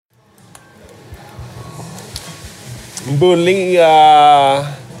Bulling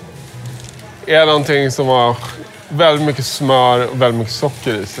är någonting som har väldigt mycket smör och väldigt mycket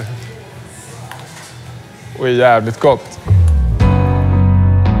socker i sig. Och är jävligt gott.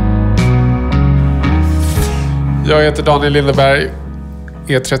 Jag heter Daniel Lindeberg,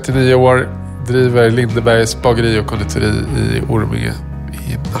 är 39 år, driver Lindebergs bageri och konditori i Orminge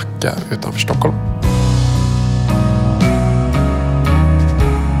i Nacka utanför Stockholm.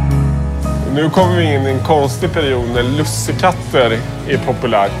 Nu kommer vi in i en konstig period när lussekatter är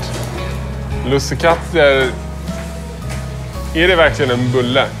populärt. Lussekatter, är det verkligen en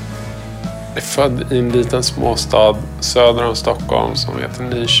bulle? Jag är född i en liten småstad söder om Stockholm som heter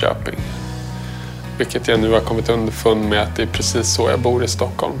Nyköping. Vilket jag nu har kommit underfund med att det är precis så jag bor i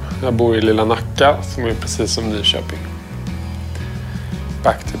Stockholm. Jag bor i lilla Nacka som är precis som Nyköping.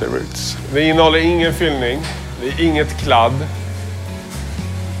 Back to the roots. Det innehåller ingen fyllning, det är inget kladd.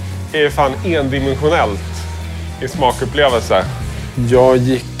 Det är fan endimensionellt i smakupplevelse. Jag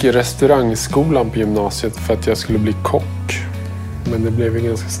gick i restaurangskolan på gymnasiet för att jag skulle bli kock. Men det blev ju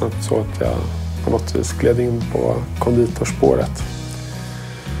ganska snabbt så att jag på något vis gled in på konditorspåret.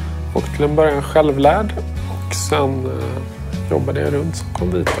 Och till en början självlärd och sen jobbade jag runt som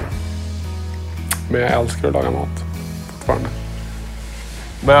konditor. Men jag älskar att laga mat fortfarande.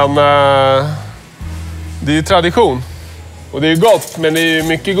 Men det är ju tradition. Och det är gott, men det är ju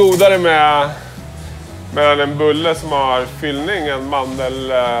mycket godare med en bulle som har fyllning. En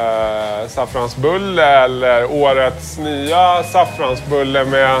saffransbulle eller årets nya saffransbulle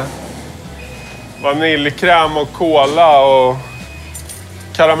med vaniljkräm och kola och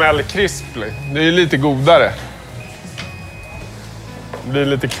karamellkrisp. Det är ju lite godare. Det blir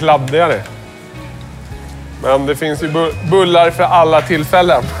lite kladdigare. Men det finns ju bullar för alla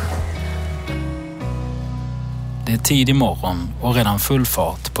tillfällen. Det är tidig morgon och redan full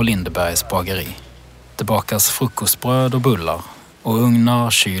fart på Lindebergs bageri. Det bakas frukostbröd och bullar och ugnar,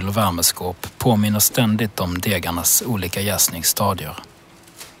 kyl och värmeskåp påminner ständigt om degarnas olika jäsningsstadier.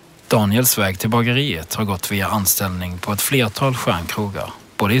 Daniels väg till bageriet har gått via anställning på ett flertal stjärnkrogar,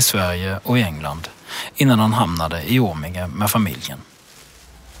 både i Sverige och i England, innan han hamnade i Orminge med familjen.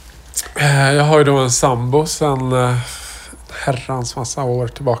 Jag har ju då en sambo sedan herrans massa år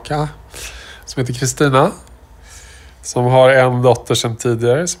tillbaka som heter Kristina. Som har en dotter sedan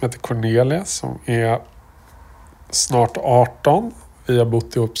tidigare som heter Cornelia som är snart 18. Vi har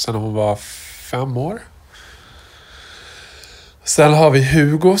bott ihop sedan hon var 5 år. Sen har vi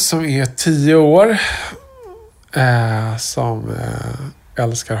Hugo som är 10 år. Som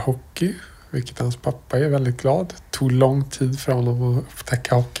älskar hockey. Vilket hans pappa är väldigt glad. Det tog lång tid för honom att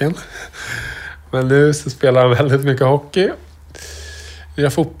upptäcka hockeyn. Men nu så spelar han väldigt mycket hockey. Vi har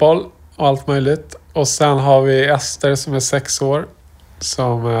fotboll och allt möjligt. Och sen har vi Ester som är 6 år.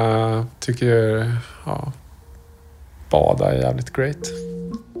 Som tycker bada är jävligt great.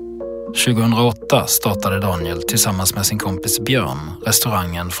 2008 startade Daniel tillsammans med sin kompis Björn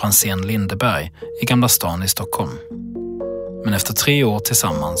restaurangen Franzén Lindeberg i Gamla stan i Stockholm. Men efter 3 år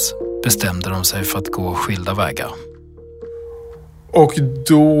tillsammans bestämde de sig för att gå skilda vägar. Och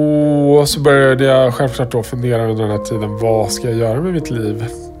då så började jag självklart då fundera under den här tiden. Vad ska jag göra med mitt liv?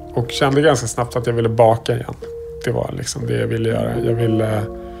 Och kände ganska snabbt att jag ville baka igen. Det var liksom det jag ville göra.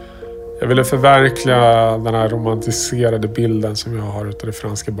 Jag ville förverkliga den här romantiserade bilden som jag har utav det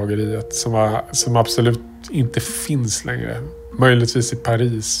franska bageriet. Som absolut inte finns längre. Möjligtvis i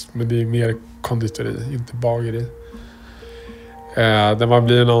Paris. Men det är mer konditori, inte bageri. Där man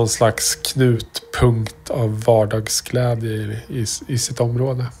blir någon slags knutpunkt av vardagsglädje i sitt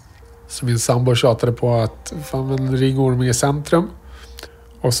område. Så min sambo tjatade på att ring Orminge centrum.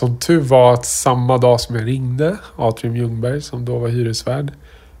 Och som tur var att samma dag som jag ringde Atrium Ljungberg som då var hyresvärd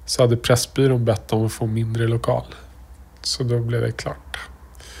så hade Pressbyrån bett om att få mindre lokal. Så då blev det klart.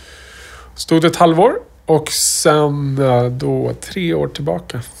 Stod det ett halvår och sen då 3 år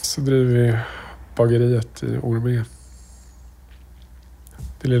tillbaka så driver vi bageriet i Orminge.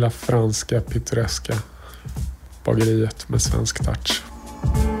 Det lilla franska pittoreska bageriet med svensk touch.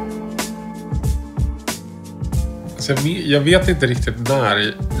 Så jag vet inte riktigt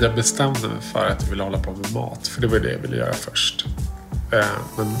när jag bestämde mig för att jag ville hålla på med mat. För det var det jag ville göra först.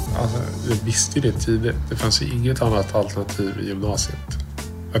 Men alltså, jag visste ju det tidigt. Det fanns ju inget annat alternativ i gymnasiet.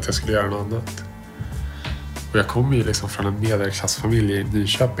 Att jag skulle göra något annat. Och jag kom ju liksom från en medelklassfamilj i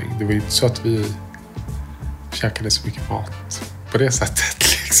Nyköping. Det var ju inte så att vi käkade så mycket mat på det sättet.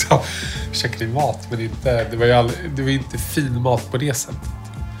 Liksom. Vi käkade mat, men inte, det var inte fin mat på det sättet.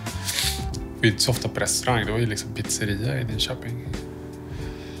 Vi är inte så ofta på restaurang. Det var ju liksom pizzeria i Nyköping.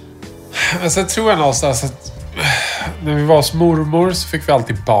 Men sen tror jag någonstans att när vi var hos mormor så fick vi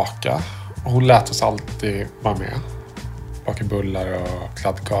alltid baka. Och hon lät oss alltid vara med. baka bullar och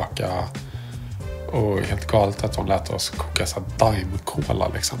kladdkaka. Och helt galet att de lät oss koka så daimkola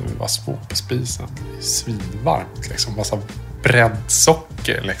liksom, när vi var små på spisen. Svinvarmt liksom. Massa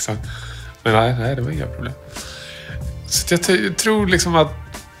breddsocker liksom. Men nej, det var inga problem. Så jag tror liksom att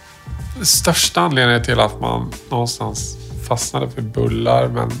största anledningen till att man någonstans fastnade för bullar,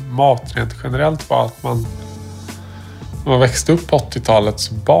 men mat rent generellt, var att när man växte upp på 80-talet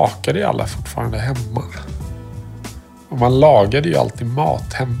så bakade ju alla fortfarande hemma. Och man lagade ju alltid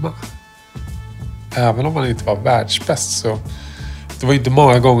mat hemma. Även om man inte var världsbäst, så det var inte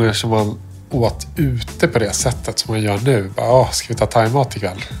många gånger som man åt ute på det sättet som man gör nu. Bara, ska vi ta thaimat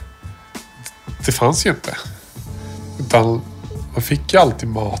ikväll? Det fanns ju inte. Utan man fick ju alltid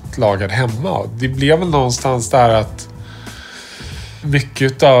mat lagad hemma. Och det blev väl någonstans där att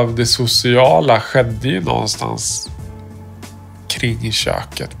mycket av det sociala skedde ju någonstans kring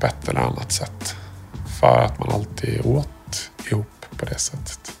köket på ett eller annat sätt. För att man alltid åt ihop på det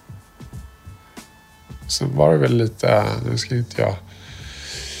sättet. Så var det väl lite, nu ska inte jag...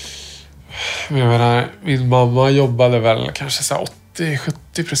 Men jag menar, min mamma jobbade väl kanske så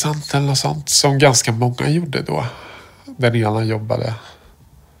 80-70% eller något sånt. Som ganska många gjorde då. Den ena jobbade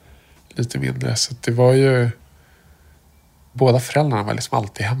lite mindre. Så det var ju... Båda föräldrarna var liksom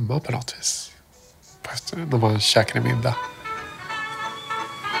alltid hemma på något vis. När man käkade middag.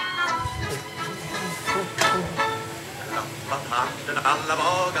 Alla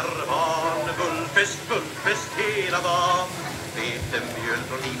vagar barn, bullfest hela dagen. Vetemjöl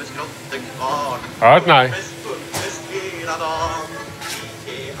från livets grottekvarn. Hört nej. Bullfest hela dagen.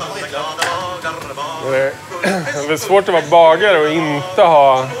 Vi är alla glada vagar barn. Det är svårt att vara bagare och inte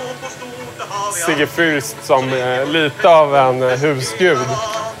ha Sigge Fürst som lite av en husgud.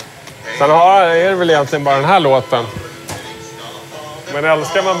 Sen är det väl egentligen bara den här låten. Men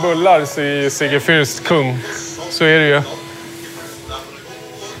älskar man bullar så är Sigge Fürst kung. Så är det ju.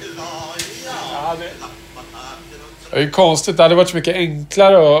 Det är ju konstigt. Det hade varit så mycket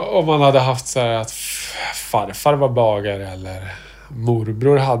enklare om man hade haft så här att farfar var bagare eller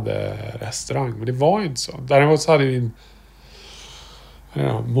morbror hade restaurang. Men det var ju inte så. Däremot så hade min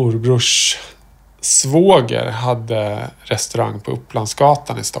morbrors svåger hade restaurang på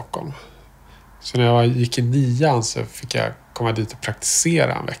Upplandsgatan i Stockholm. Så när jag gick i 9:an så fick jag komma dit och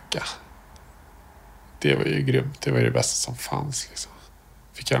praktisera en vecka. Det var ju grymt. Det var ju det bästa som fanns liksom.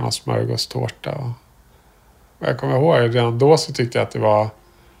 Fick jag någon smörgåstårta och jag kommer ihåg, redan då så tyckte jag att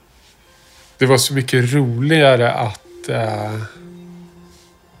det var så mycket roligare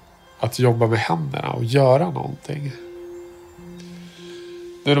att jobba med händerna och göra någonting.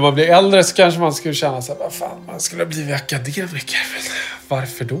 Nu när man blir äldre så kanske man skulle känna så här, vad fan, man skulle ha blivit akademiker. Men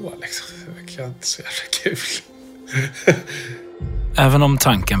varför då liksom? Det är inte så jävla kul. Även om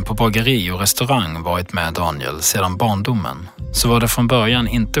tanken på bageri och restaurang varit med Daniel sedan barndomen, så var det från början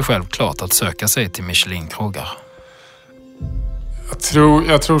inte självklart att söka sig till Michelin-krogar.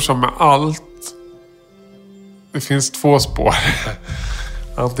 Jag tror som med allt, det finns 2 spår.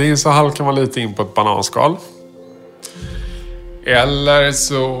 Antingen så halkar man lite in på ett bananskal. Eller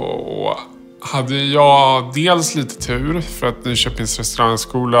så hade jag dels lite tur för att Nyköpings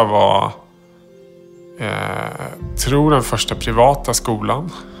restaurangskola var tror den första privata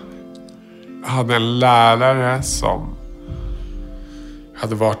skolan. Jag hade en lärare som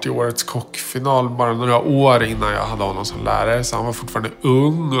hade varit i årets kockfinal bara några år innan jag hade honom som lärare. Så han var fortfarande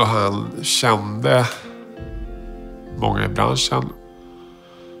ung och han kände många i branschen.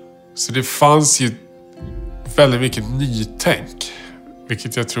 Så det fanns ju väldigt mycket nytänk.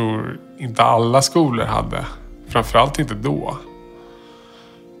 Vilket jag tror inte alla skolor hade. Framförallt inte då.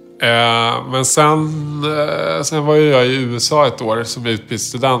 Men sen var jag i USA ett år som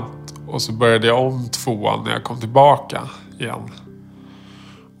utbytesstudent. Och så började jag om 2:an när jag kom tillbaka igen.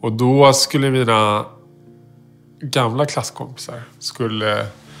 Och då skulle mina gamla klasskompisar skulle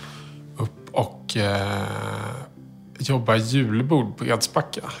upp och jobba julbord på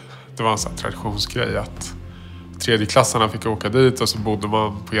Edsbacka. Det var en sån här traditionsgrej att 3:e-klassarna fick åka dit och så bodde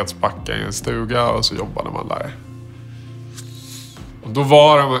man på Edsbacka i en stuga och så jobbade man där. Och de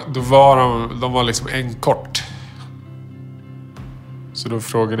var liksom en kort. Så då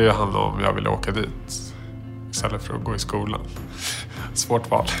frågade jag han om jag ville åka dit istället för att gå i skolan. Svårt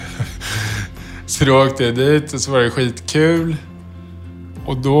val. Så då åkte jag dit och så var det skitkul.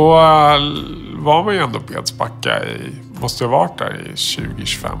 Och då var man ju ändå på Edsbacka måste ha varit där i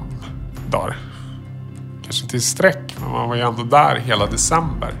 20-25 dagar. Kanske inte i sträck, men man var ju ändå där hela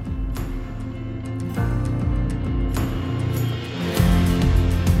december.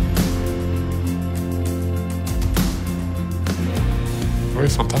 Det var ju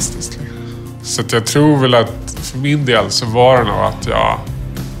fantastiskt. Så att jag tror väl att för min del så var det nog att jag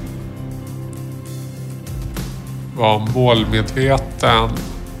var målmedveten,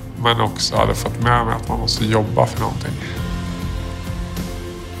 men också hade fått med mig att man måste jobba för någonting.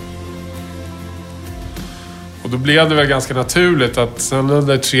 Och då blev det väl ganska naturligt att sen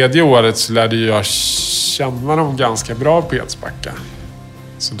under 3:e året så lärde jag känna dem ganska bra på Edsbacka.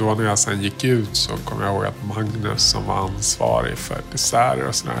 Så då när jag sen gick ut så kom jag ihåg att Magnus som var ansvarig för desserter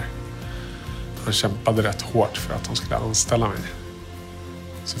och sådär, han kämpade rätt hårt för att de skulle anställa mig.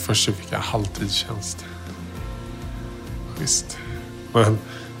 Så först så fick jag halvtidstjänst. Visst. Men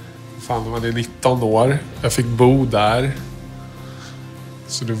fan, man är 19 år. Jag fick bo där.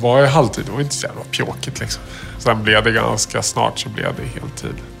 Så det var ju halvtid. Det var inte så jävla pjåkigt liksom. Sen blev det ganska snart så blev det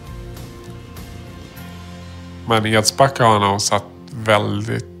heltid. Men Edsbacka har nog satt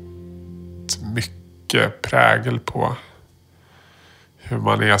väldigt mycket prägel på hur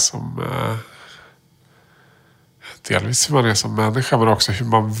man är som delvis hur man är som människa, men också hur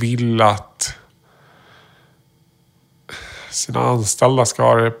man vill att sina anställda ska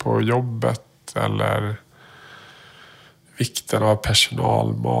ha det på jobbet, eller vikten av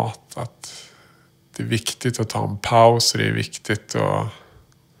personalmat, att det är viktigt att ta en paus och det är viktigt att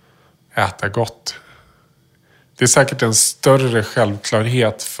äta gott. Det är säkert en större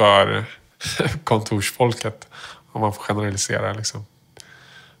självklarhet för kontorsfolket, om man får generalisera liksom.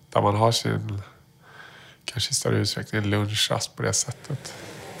 Där man har sin, kanske i större utsträckning, lunchrast på det sättet.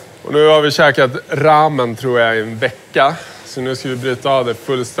 Och nu har vi käkat ramen tror jag i en vecka. Så nu ska vi bryta av det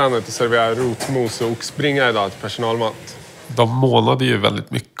fullständigt och servera rotmos och oxbringa idag till personalmat. De månade ju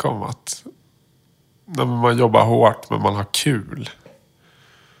väldigt mycket om att när man jobbar hårt men man har kul.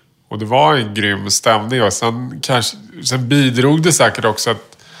 Och det var en grym stämning. Och sen bidrog det säkert också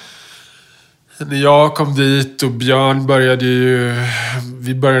att när jag kom dit och Björn började ju...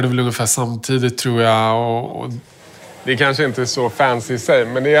 Vi började väl ungefär samtidigt tror jag. Och det kanske inte är så fancy i sig,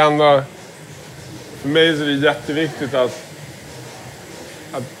 men det är ändå... För mig så är det jätteviktigt att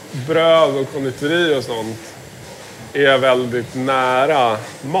bröd och konditori och sånt är väldigt nära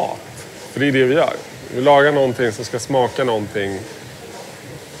mat. För det är det vi gör. Vi lagar någonting som ska smaka någonting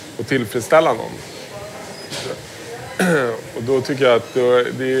och tillfredsställa någon. Och då tycker jag att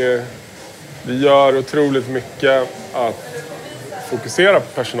det gör otroligt mycket att fokusera på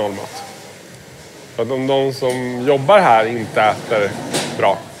personalmat. För att om de som jobbar här inte äter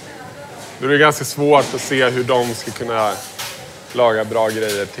bra, då är det ganska svårt att se hur de ska kunna laga bra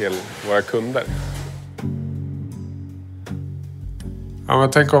grejer till våra kunder. Ja,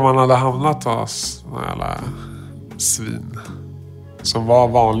 men tänk om man hade hamnat hos alla svin som var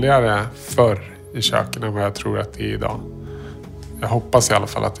vanligare förr i köken än vad jag tror att det är idag. Jag hoppas i alla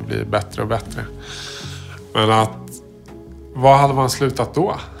fall att det blir bättre och bättre. Men att vad hade man slutat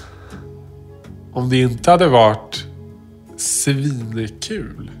då? Om det inte hade varit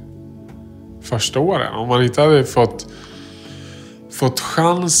svinkul första åren. Om man inte hade fått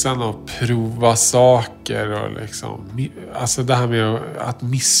chansen att prova saker och liksom, alltså det här med att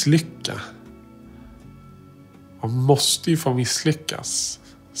misslycka. Man måste ju få misslyckas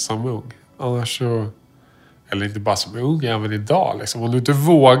som ung. Annars så, eller inte bara som ung, även idag liksom. Om du inte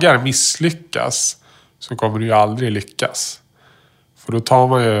vågar misslyckas så kommer du ju aldrig lyckas. För då tar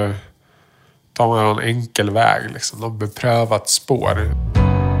man en enkel väg liksom, något beprövat spår.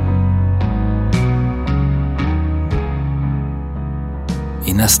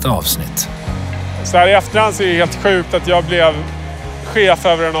 I nästa avsnitt. Så här i efterhand så är det helt sjukt att jag blev chef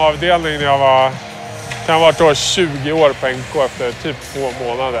över en avdelning när jag kan ha varit 20 år på NK efter typ 2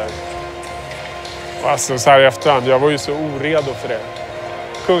 månader. Och alltså så här i efterhand, jag var ju så oredo för det.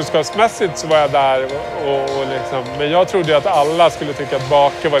 Kunskapsmässigt så var jag där och liksom, men jag trodde att alla skulle tycka att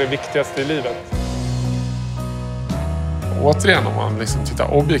baka var det viktigaste i livet. Återigen, om man liksom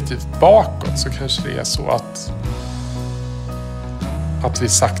tittar objektivt bakåt så kanske det är så att vi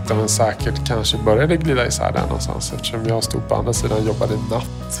sakta men säkert kanske började glida isär där någonstans, eftersom jag stod på andra sidan och jobbade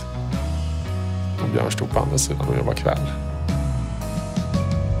natt och Björn stod på andra sidan och jobbade kväll.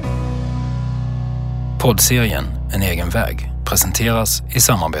 Poddserien En egen väg presenteras i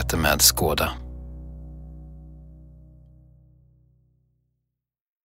samarbete med Skoda.